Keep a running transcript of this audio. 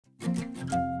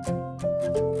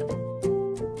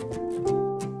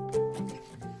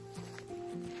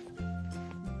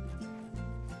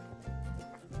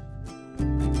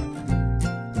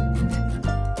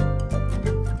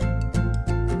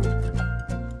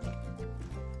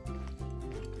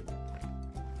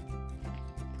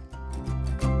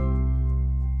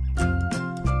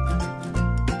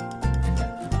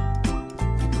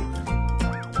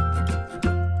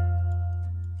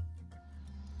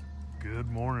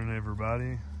morning,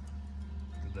 everybody.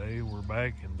 Today we're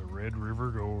back in the Red River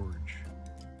Gorge.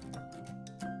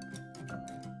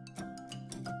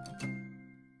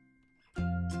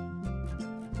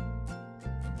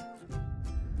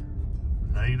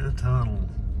 Nada Tunnel,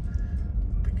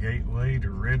 the gateway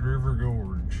to Red River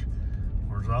Gorge,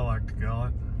 or as I like to call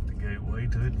it, the gateway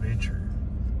to adventure.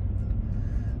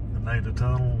 The Nada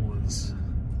Tunnel was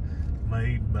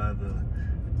made by the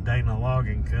Dana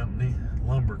Logging Company,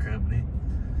 lumber company,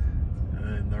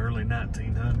 in the early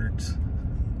 1900s.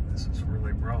 This is where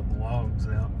they brought the logs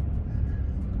out,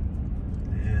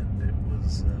 and it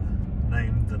was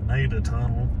named the Nada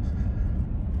Tunnel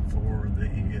for the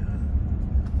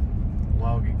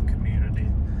logging community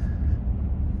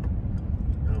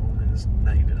known as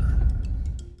Nada.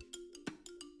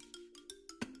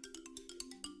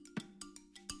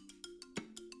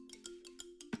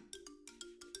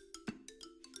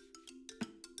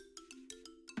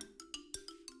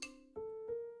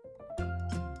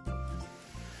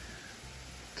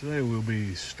 Today we'll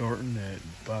be starting at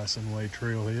Bison Way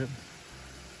Trailhead.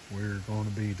 We're going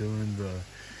to be doing the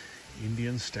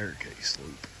Indian Staircase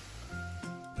Loop.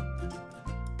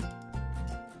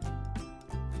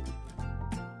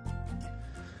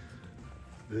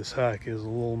 This hike is a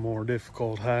little more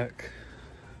difficult hike.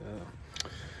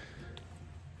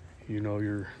 You know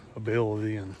your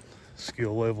ability and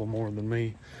skill level more than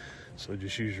me, so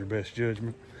just use your best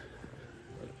judgment.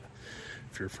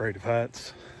 If you're afraid of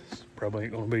heights, probably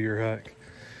ain't gonna be your hike,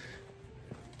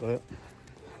 but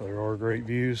there are great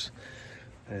views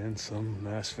and some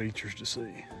nice features to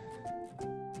see.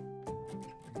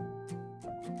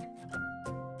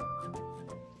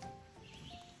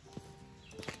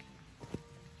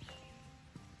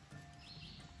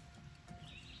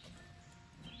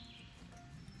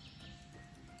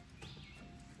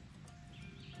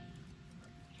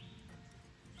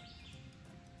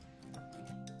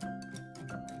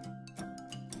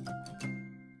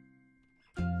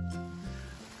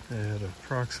 At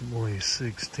approximately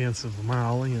 6/10 of a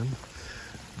mile in,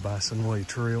 Bison Way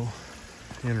Trail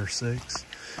intersects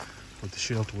with the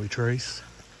Sheltawee Trace.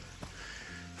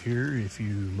 Here, if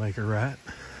you make a right,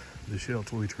 the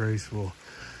Sheltawee Trace will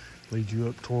lead you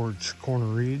up towards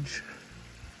Corner Ridge,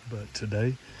 but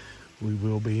today we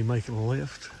will be making a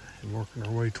left and working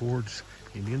our way towards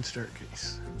Indian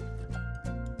Staircase.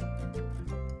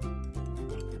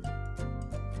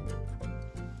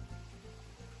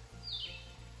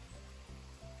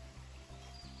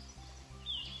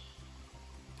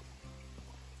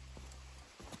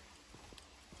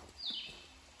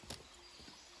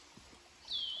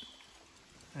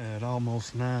 At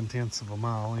almost 9/10 of a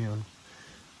mile in,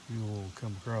 you will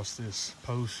come across this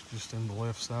post just on the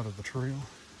left side of the trail.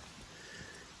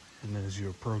 And as you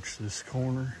approach this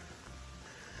corner,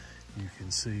 you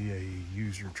can see a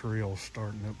user trail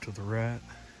starting up to the right.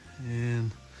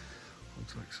 And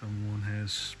looks like someone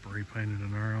has spray painted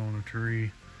an arrow on a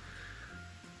tree.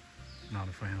 Not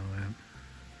a fan of that.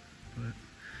 But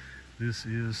this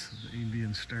is the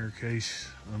Indian Staircase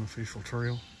unofficial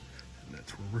trail, and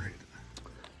that's where we're headed.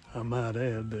 I might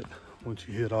add that once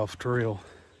you hit off trail,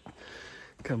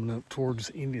 coming up towards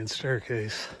Indian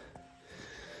Staircase,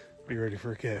 be ready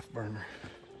for a calf burner.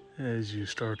 As you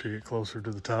start to get closer to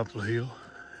the top of the hill,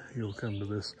 you'll come to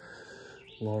this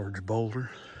large boulder,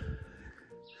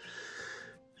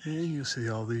 and you'll see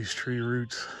all these tree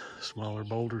roots, smaller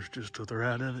boulders just to the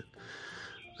right of it.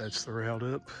 That's the route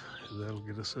up, and that'll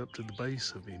get us up to the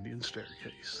base of Indian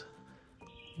Staircase.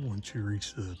 Once you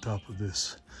reach the top of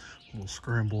this, we'll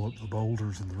scramble up the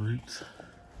boulders and the roots.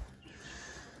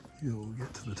 You'll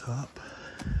get to the top.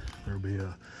 There'll be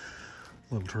a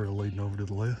little trail leading over to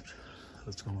the left.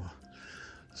 That's gonna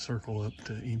circle up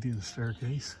to Indian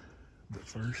Staircase. But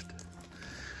first,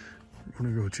 we're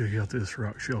gonna go check out this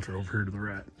rock shelter over here to the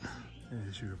right.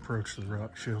 As you approach the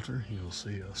rock shelter, you'll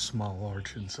see a small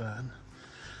arch inside.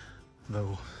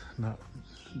 Though not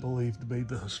believed to be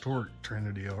the historic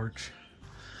Trinity Arch,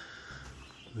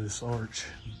 this arch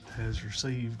has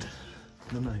received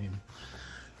the name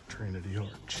Trinity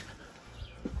Arch.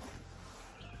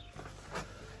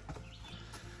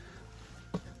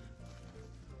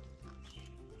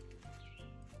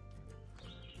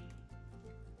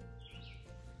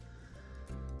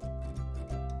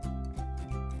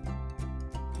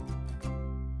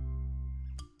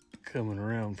 Coming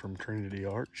around from Trinity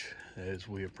Arch, as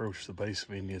we approach the base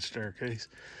of Indian Staircase,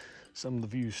 some of the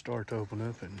views start to open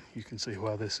up, and you can see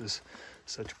why this is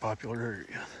such a popular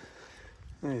area.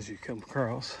 As you come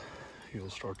across, you'll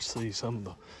start to see some of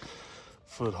the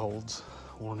footholds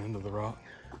worn into the rock.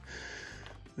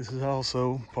 This is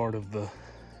also part of the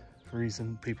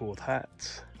reason people with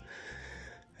heights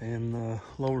and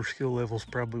lower skill levels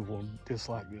probably will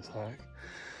dislike this hike.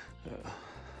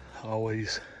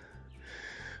 Always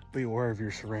be aware of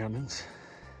your surroundings,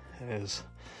 as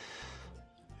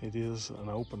it is an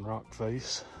open rock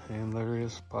face and there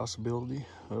is a possibility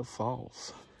of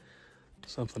falls.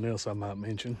 Something else I might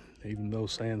mention, even though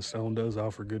sandstone does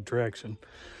offer good traction,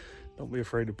 don't be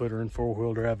afraid to put her in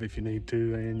 4-wheel drive if you need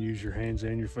to, and use your hands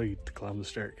and your feet to climb the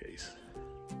staircase.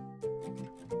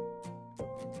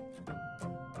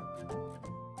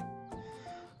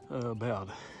 About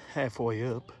halfway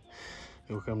up,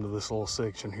 you'll come to this little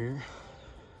section here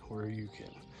where you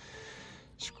can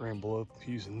scramble up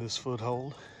using this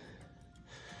foothold,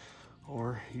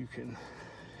 or you can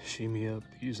shimmy up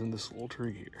using this little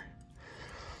tree here.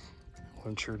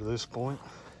 Once you're to this point,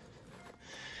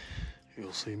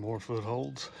 you'll see more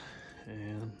footholds,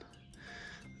 and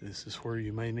this is where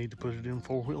you may need to put it in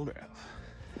 4-wheel drive.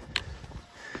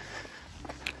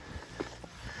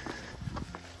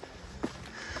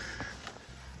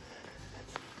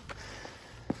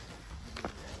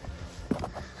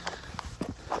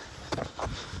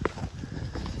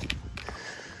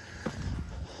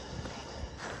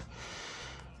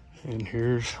 And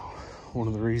here's one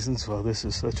of the reasons why this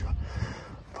is such a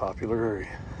popular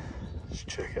area. Let's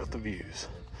check out the views.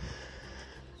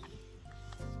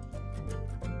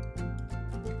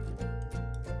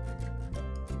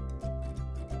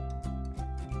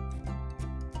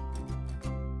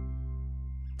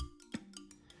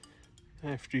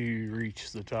 After you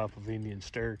reach the top of Indian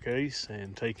Staircase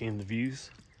and take in the views,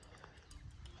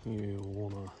 you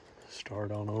want to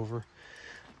start on over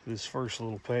this first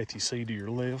little patch you see to your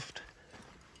left.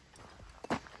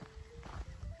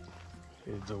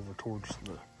 Heads over towards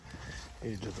the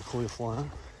edge of the cliff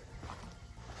line.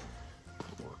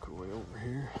 Work our way over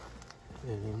here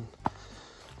and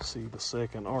see the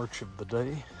second arch of the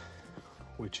day,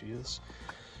 which is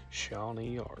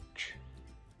Shawnee Arch.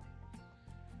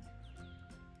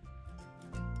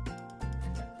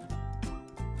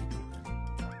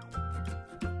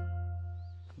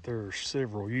 There are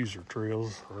several user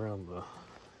trails around the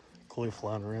cliff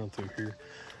line around through here.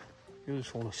 You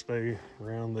just want to stay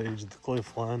around the edge of the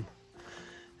cliff line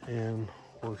and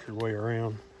work your way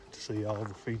around to see all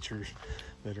the features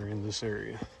that are in this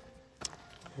area.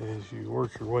 As you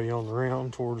work your way on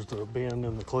around towards the bend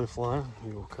in the cliff line,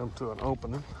 you will come to an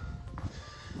opening.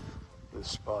 This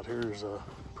spot here is a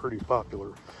pretty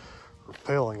popular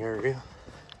rappelling area,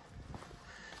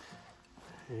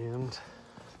 and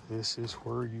this is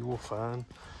where you will find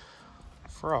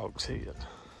Frog's Head.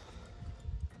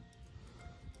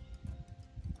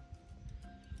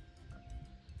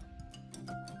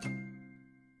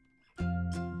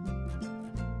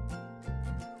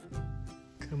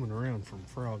 Coming around from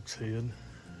Frog's Head,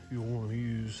 you'll want to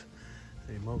use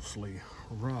a mostly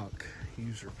rock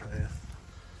user path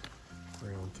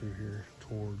around through here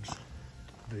towards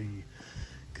the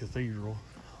cathedral,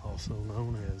 also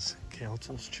known as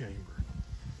Council's Chamber.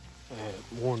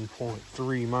 At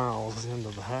 1.3 miles into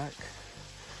the hike,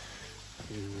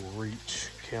 you will reach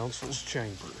Council's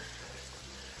Chamber,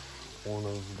 one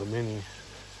of the many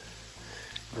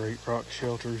great rock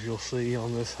shelters you'll see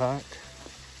on this hike.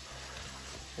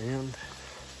 And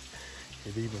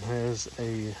it even has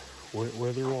a wet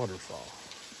weather waterfall.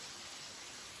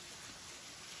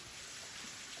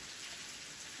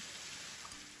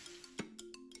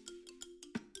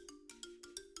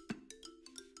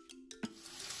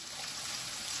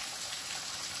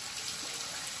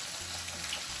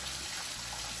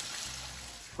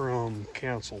 From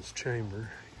Council's Chamber,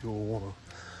 you'll want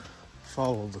to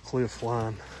follow the cliff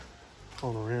line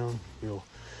on around. You'll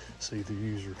see the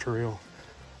user trail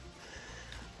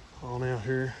on out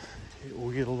here. It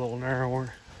will get a little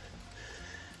narrower,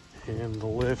 and the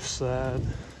left side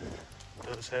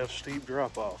does have steep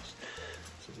drop-offs,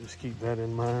 so just keep that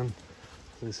in mind.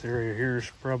 This area here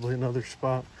is probably another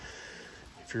spot,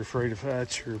 if you're afraid of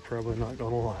heights, you're probably not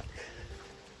going to like.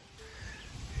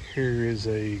 Here is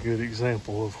a good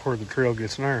example of where the trail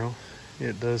gets narrow.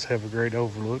 It does have a great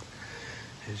overlook,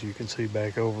 as you can see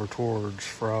back over towards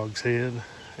Frog's Head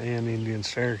and Indian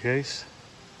Staircase.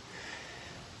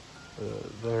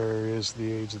 There is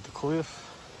the edge of the cliff.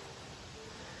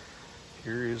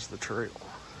 Here is the trail.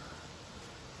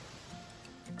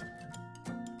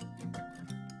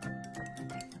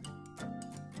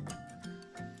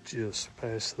 Just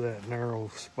past that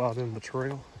narrow spot in the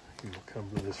trail, you'll come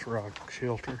to this rock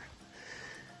shelter.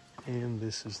 And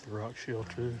this is the rock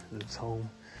shelter that's home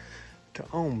to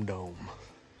Ohm Dome.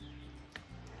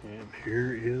 And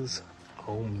here is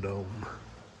Ohm Dome.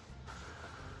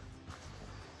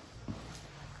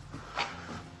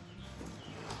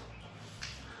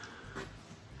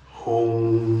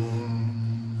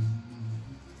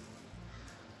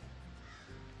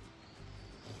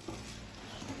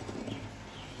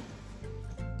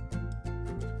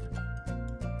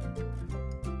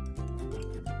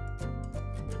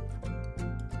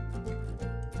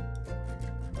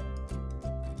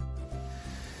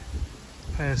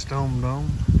 past Dome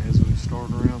as we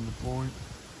start around the point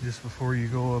just before you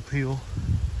go uphill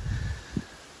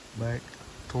back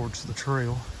towards the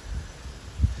trail.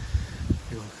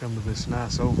 You'll come to this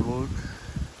nice overlook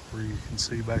where you can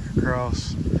see back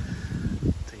across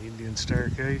the Indian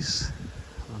Staircase.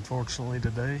 Unfortunately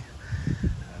today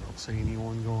I don't see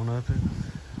anyone going up it,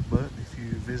 but if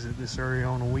you visit this area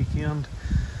on a weekend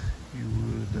you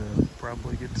would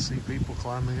probably get to see people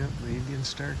climbing up the Indian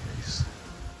Staircase.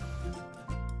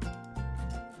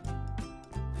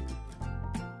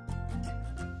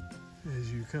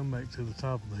 As you come back to the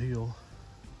top of the hill,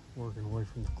 working away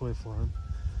from the cliff line,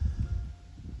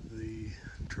 the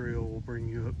trail will bring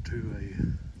you up to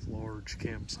a large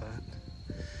campsite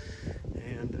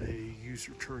and a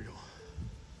user trail.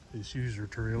 This user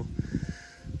trail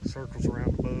circles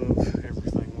around above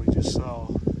everything we just saw.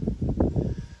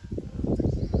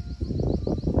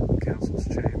 Council's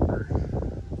chamber,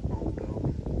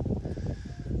 dome.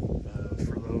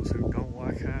 For those who don't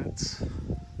like heights,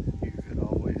 you could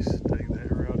always take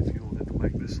that route if you wanted to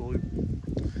make this loop.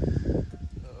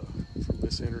 From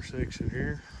this intersection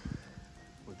here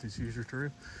with this user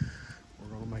trail, we're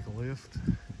going to make a left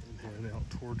and head out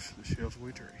towards the shelter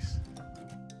we trace.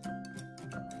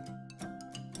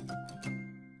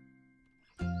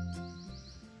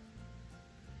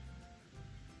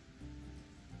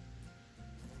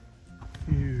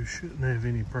 You shouldn't have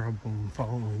any problem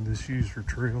following this user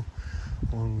trail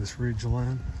along this ridge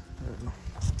line.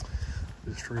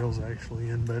 This trail is actually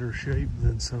in better shape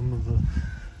than some of the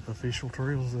official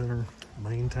trails that are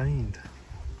maintained.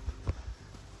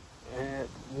 At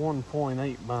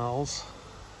 1.8 miles,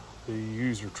 the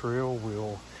user trail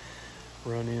will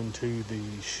run into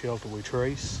the shelter we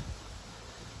trace.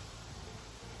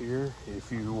 Here,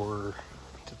 if you were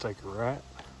to take a right,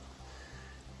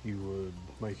 you would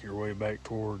make your way back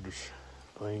towards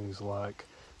things like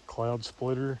Cloud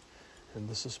Splitter and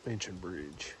the suspension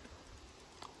bridge.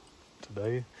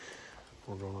 Today,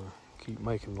 we're going to keep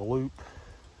making the loop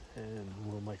and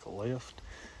we'll make a left,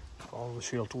 follow the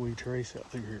shelter we trace out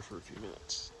through here for a few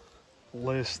minutes.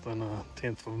 Less than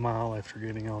 1/10 of a mile after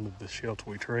getting onto the shelter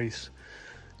we trace,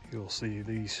 you'll see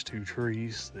these two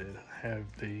trees that have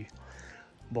the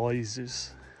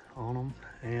blazes on them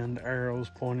and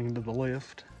arrows pointing to the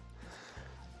left.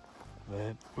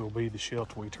 That will be the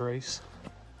shelter we trace.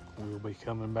 We'll be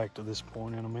coming back to this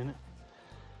point in a minute.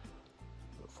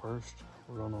 But first,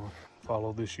 we're going to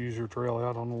follow this user trail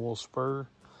out on a little spur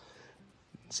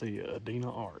and see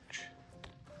Adena Arch.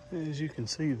 As you can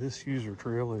see, this user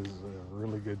trail is a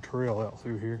really good trail out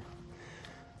through here.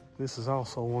 This is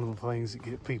also one of the things that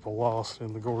get people lost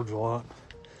in the gorge a lot.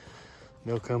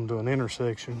 They'll come to an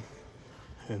intersection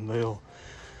and they'll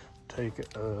take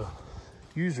a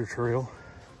user trail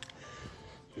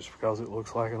just because it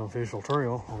looks like an official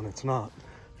trail when it's not.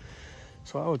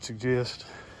 So I would suggest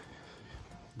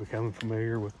becoming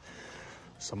familiar with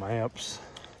some apps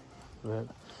that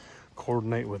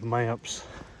coordinate with maps.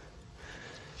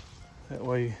 That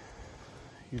way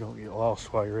you don't get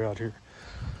lost while you're out here.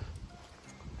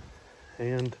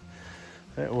 And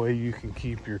that way you can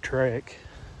keep your track.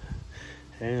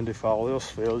 And if all else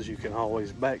fails, you can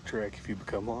always backtrack if you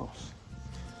become lost.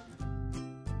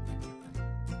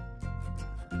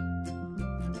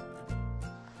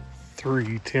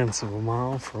 Three-tenths of a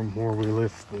mile from where we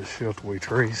left the shelter we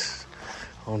trace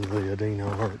on the Adena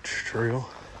Arch Trail,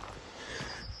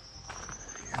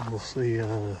 you will see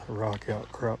a rock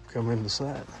outcrop come into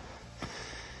sight.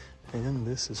 And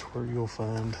this is where you'll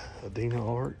find Adena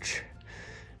Arch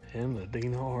and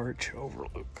Adena Arch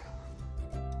Overlook.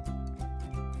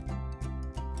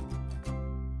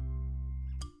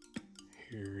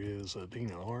 Here is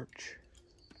Adena Arch.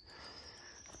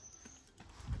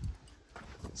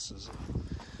 This is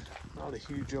not a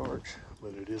huge arch,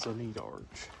 but it is a neat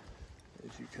arch.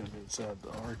 As you come inside the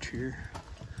arch here,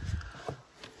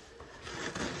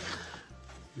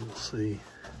 you'll see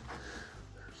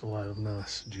there's a lot of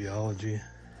nice geology,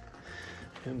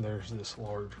 and there's this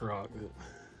large rock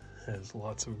that has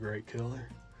lots of great color.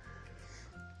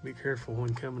 Be careful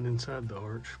when coming inside the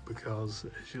arch, because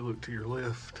as you look to your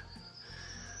left,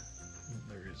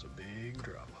 there is a big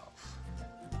drop off.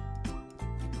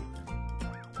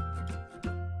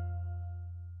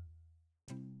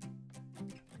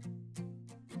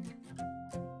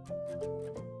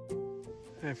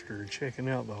 After checking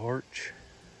out the arch,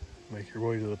 make your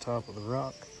way to the top of the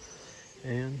rock,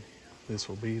 and this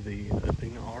will be the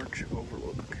Adena Arch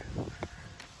Overlook.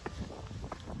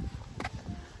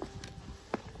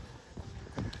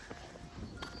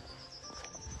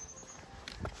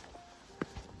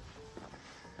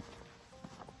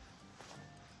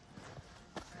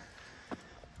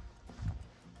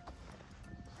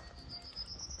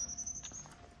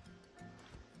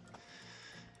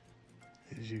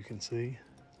 as you can see,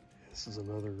 this is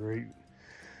another great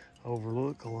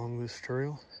overlook along this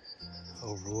trail.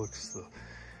 Overlooks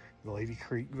the Lady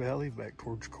Creek Valley back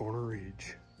towards Corner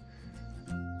Ridge.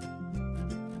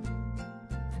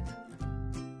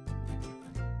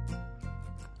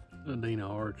 The Dina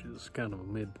Arch is kind of a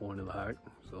midpoint of the hike,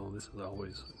 so this is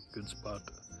always a good spot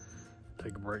to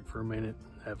take a break for a minute,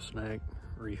 have a snack,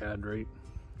 rehydrate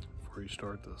before you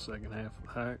start the second half of the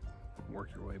hike, and work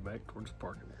your way back towards the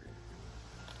parking area.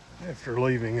 After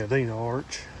leaving the Dina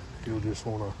Arch, you'll just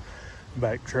want to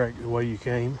backtrack the way you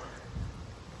came.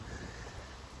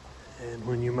 And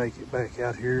when you make it back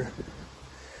out here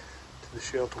to the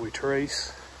shelter we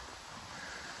trace,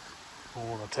 you'll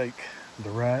want to take the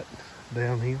right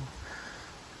downhill.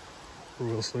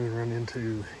 We'll soon run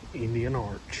into Indian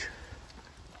Arch.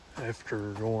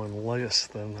 After going less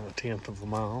than 1/10 of a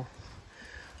mile,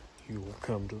 you will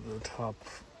come to the top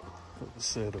of a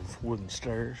set of wooden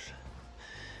stairs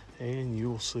and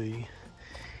you'll see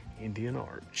Indian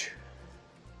Arch.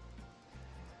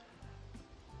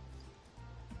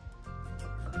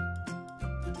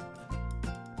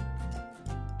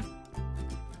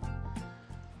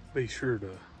 Be sure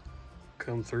to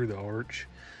come through the arch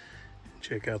and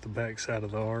check out the back side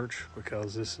of the arch,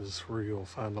 because this is where you'll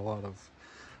find a lot of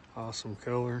awesome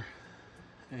color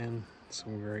and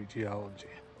some great geology.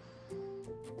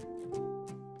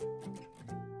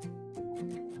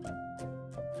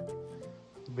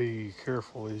 Be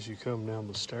careful as you come down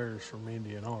the stairs from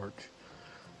Indian Arch.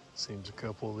 Seems a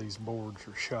couple of these boards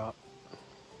are shot.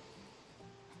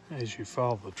 As you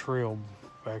follow the trail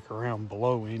back around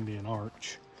below Indian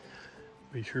Arch,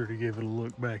 be sure to give it a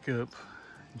look back up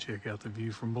and check out the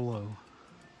view from below.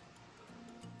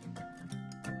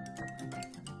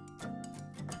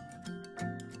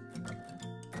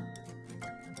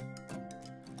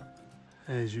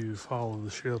 As you follow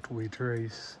the shelter we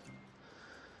trace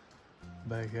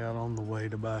back out on the way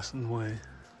to Bison Way,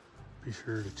 be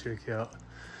sure to check out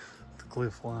the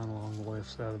cliff line along the left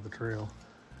side of the trail,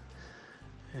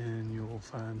 and you'll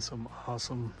find some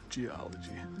awesome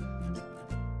geology.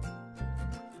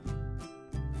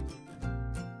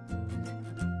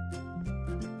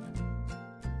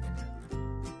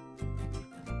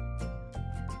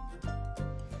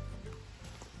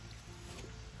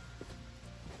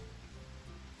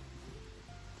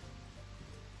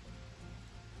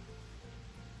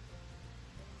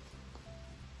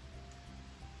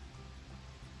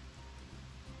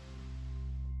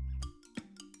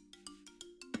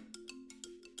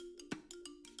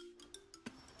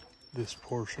 This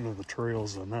portion of the trail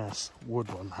is a nice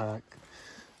woodland hike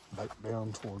back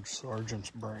down towards Sergeant's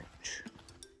Branch.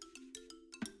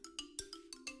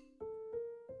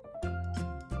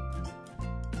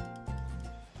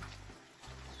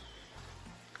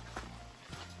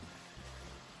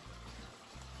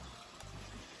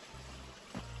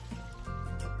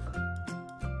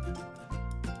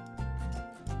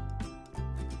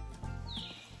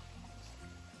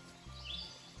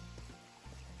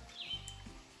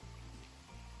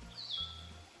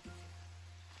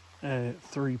 At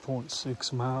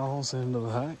 3.6 miles into the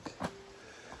hike,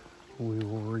 we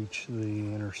will reach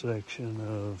the intersection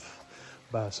of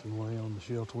Bison Way on the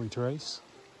shelter we trace.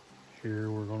 Here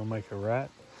we're going to make a right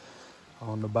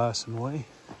on the Bison Way,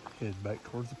 head back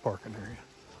towards the parking area.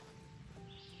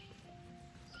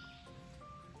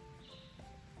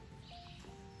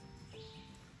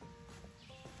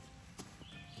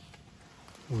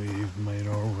 We've made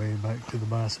our way back to the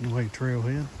Bison Way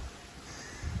trailhead.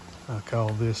 I call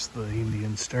this the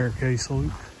Indian Staircase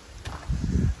Loop.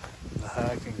 The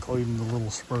hike, including the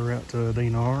little spur out to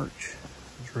Dina Arch,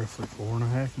 is roughly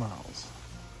 4.5 miles.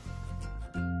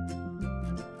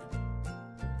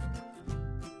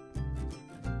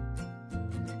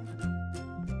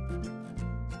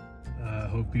 I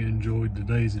hope you enjoyed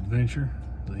today's adventure,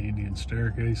 the Indian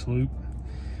Staircase Loop.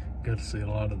 Got to see a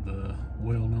lot of the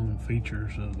well-known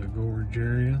features of the gorge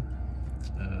area.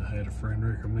 I had a friend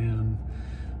recommend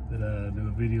that I do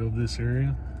a video of this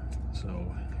area,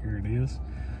 so here it is.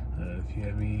 If you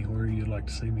have anywhere you'd like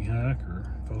to see me hike or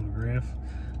photograph,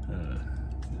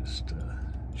 just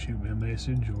shoot me a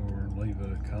message or leave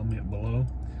a comment below.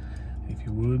 If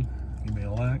you would, give me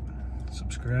a like,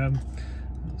 subscribe,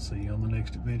 and I'll see you on the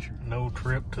next adventure. No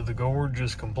trip to the gorge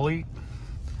is complete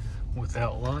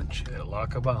without lunch at La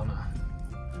Cabana.